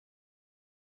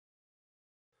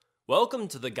Welcome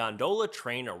to the Gondola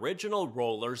Train Original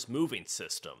Rollers moving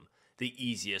system, the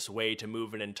easiest way to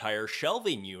move an entire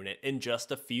shelving unit in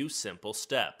just a few simple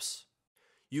steps.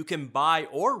 You can buy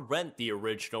or rent the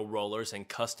original rollers in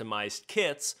customized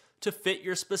kits to fit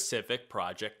your specific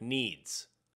project needs.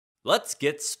 Let's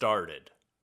get started.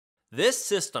 This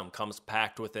system comes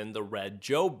packed within the red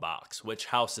Joe box, which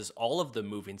houses all of the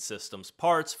moving system's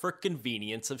parts for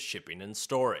convenience of shipping and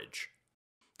storage.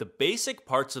 The basic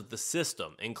parts of the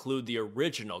system include the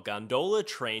original gondola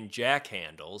train jack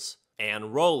handles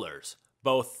and rollers.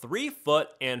 Both 3-foot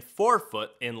and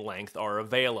 4-foot in length are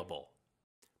available.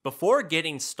 Before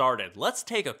getting started, let's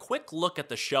take a quick look at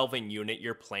the shelving unit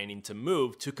you're planning to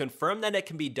move to confirm that it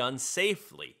can be done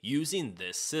safely using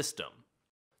this system.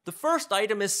 The first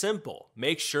item is simple.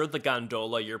 Make sure the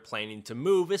gondola you're planning to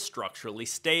move is structurally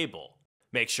stable.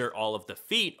 Make sure all of the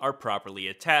feet are properly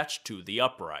attached to the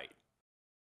upright.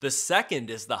 The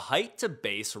second is the height to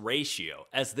base ratio,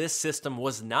 as this system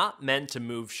was not meant to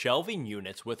move shelving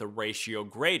units with a ratio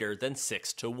greater than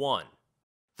 6:1.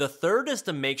 The third is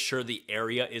to make sure the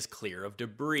area is clear of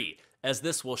debris, as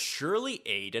this will surely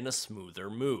aid in a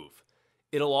smoother move.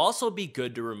 It'll also be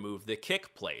good to remove the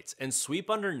kick plates and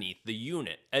sweep underneath the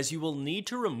unit, as you will need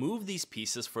to remove these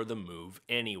pieces for the move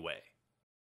anyway.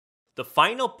 The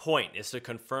final point is to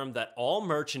confirm that all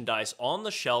merchandise on the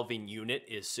shelving unit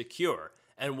is secure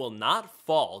and will not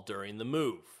fall during the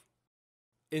move.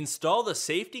 Install the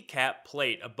safety cap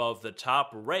plate above the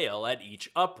top rail at each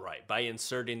upright by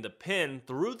inserting the pin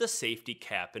through the safety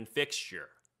cap and fixture.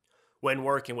 When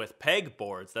working with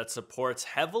pegboards that supports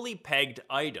heavily pegged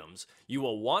items, you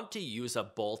will want to use a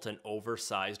bolt and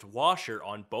oversized washer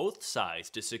on both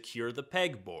sides to secure the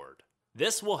pegboard.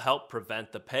 This will help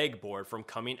prevent the pegboard from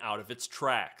coming out of its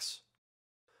tracks.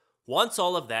 Once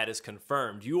all of that is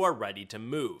confirmed, you are ready to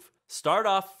move. Start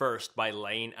off first by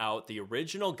laying out the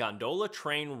original gondola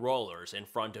train rollers in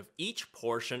front of each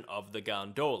portion of the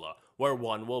gondola, where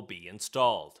one will be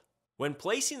installed. When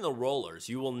placing the rollers,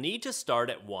 you will need to start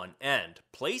at one end,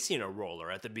 placing a roller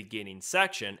at the beginning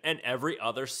section and every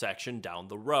other section down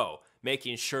the row,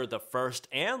 making sure the first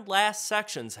and last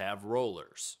sections have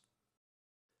rollers.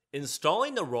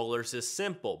 Installing the rollers is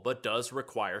simple, but does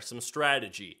require some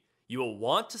strategy. You will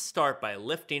want to start by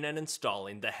lifting and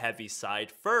installing the heavy side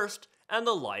first and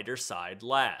the lighter side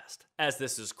last, as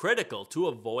this is critical to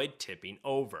avoid tipping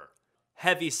over.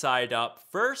 Heavy side up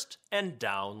first and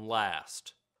down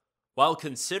last. While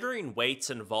considering weights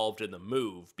involved in the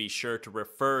move, be sure to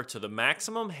refer to the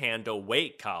maximum handle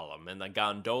weight column in the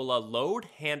gondola load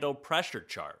handle pressure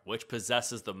chart, which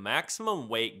possesses the maximum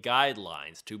weight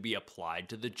guidelines to be applied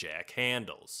to the jack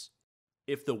handles.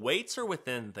 If the weights are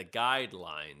within the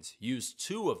guidelines, use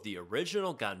 2 of the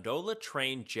original gondola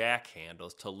train jack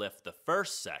handles to lift the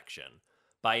first section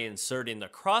by inserting the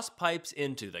cross pipes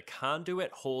into the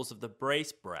conduit holes of the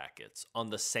brace brackets on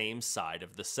the same side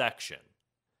of the section.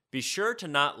 Be sure to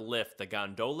not lift the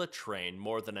gondola train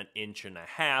more than 1.5 inches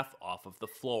off of the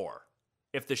floor.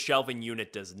 If the shelving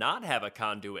unit does not have a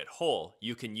conduit hole,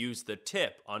 you can use the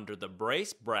tip under the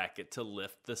brace bracket to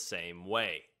lift the same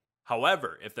way.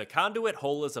 However, if the conduit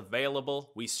hole is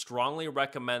available, we strongly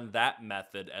recommend that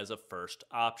method as a first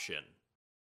option.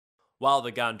 While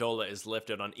the gondola is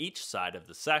lifted on each side of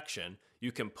the section,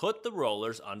 you can put the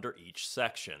rollers under each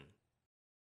section.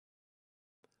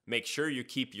 Make sure you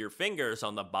keep your fingers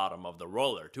on the bottom of the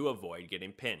roller to avoid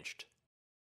getting pinched.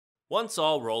 Once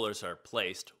all rollers are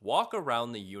placed, walk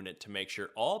around the unit to make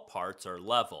sure all parts are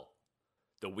level.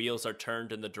 The wheels are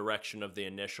turned in the direction of the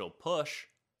initial push,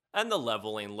 and the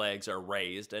leveling legs are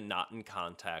raised and not in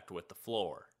contact with the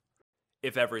floor.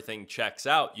 If everything checks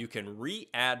out, you can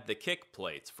re-add the kick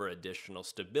plates for additional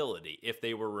stability if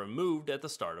they were removed at the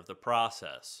start of the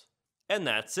process. And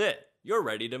that's it. You're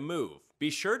ready to move. Be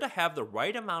sure to have the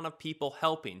right amount of people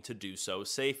helping to do so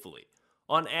safely.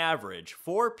 On average,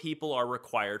 4 people are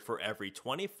required for every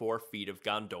 24 feet of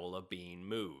gondola being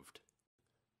moved.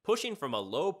 Pushing from a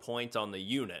low point on the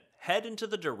unit, head into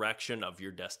the direction of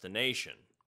your destination.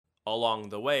 Along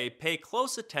the way, pay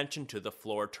close attention to the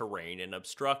floor terrain and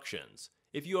obstructions.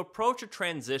 If you approach a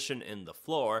transition in the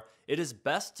floor, it is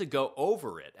best to go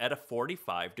over it at a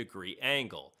 45-degree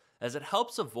angle, as it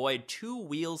helps avoid 2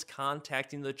 wheels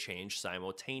contacting the change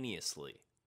simultaneously.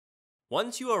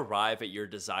 Once you arrive at your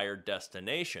desired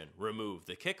destination, remove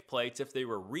the kick plates if they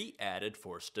were re-added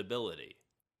for stability.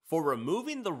 For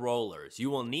removing the rollers, you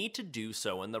will need to do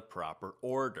so in the proper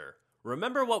order.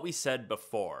 Remember what we said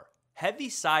before. Heavy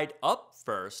side up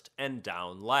first and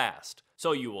down last.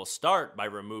 So you will start by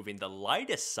removing the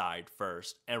lightest side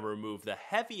first and remove the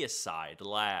heaviest side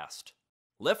last.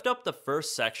 Lift up the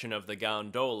first section of the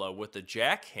gondola with the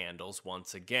jack handles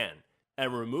once again,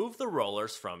 and remove the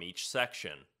rollers from each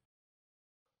section.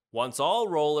 Once all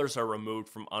rollers are removed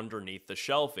from underneath the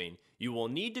shelving, you will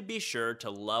need to be sure to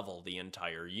level the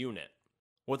entire unit.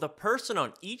 With a person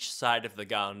on each side of the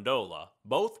gondola,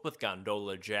 both with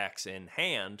gondola jacks in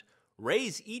hand,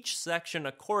 raise each section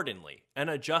accordingly and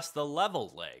adjust the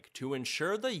level leg to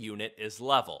ensure the unit is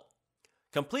level.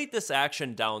 Complete this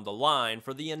action down the line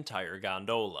for the entire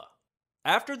gondola.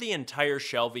 After the entire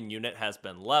shelving unit has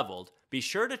been leveled, be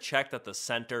sure to check that the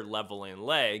center leveling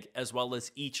leg, as well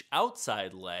as each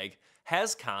outside leg,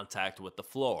 has contact with the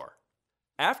floor.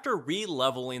 After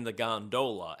re-leveling the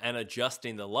gondola and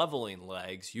adjusting the leveling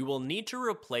legs, you will need to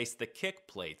replace the kick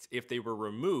plates if they were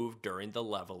removed during the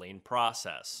leveling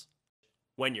process.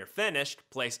 When you're finished,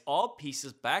 place all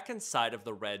pieces back inside of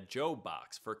the red Joe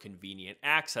box for convenient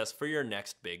access for your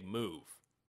next big move.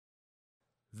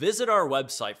 Visit our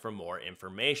website for more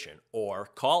information or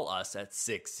call us at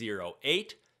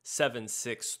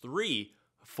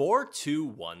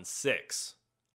 608-763-4216.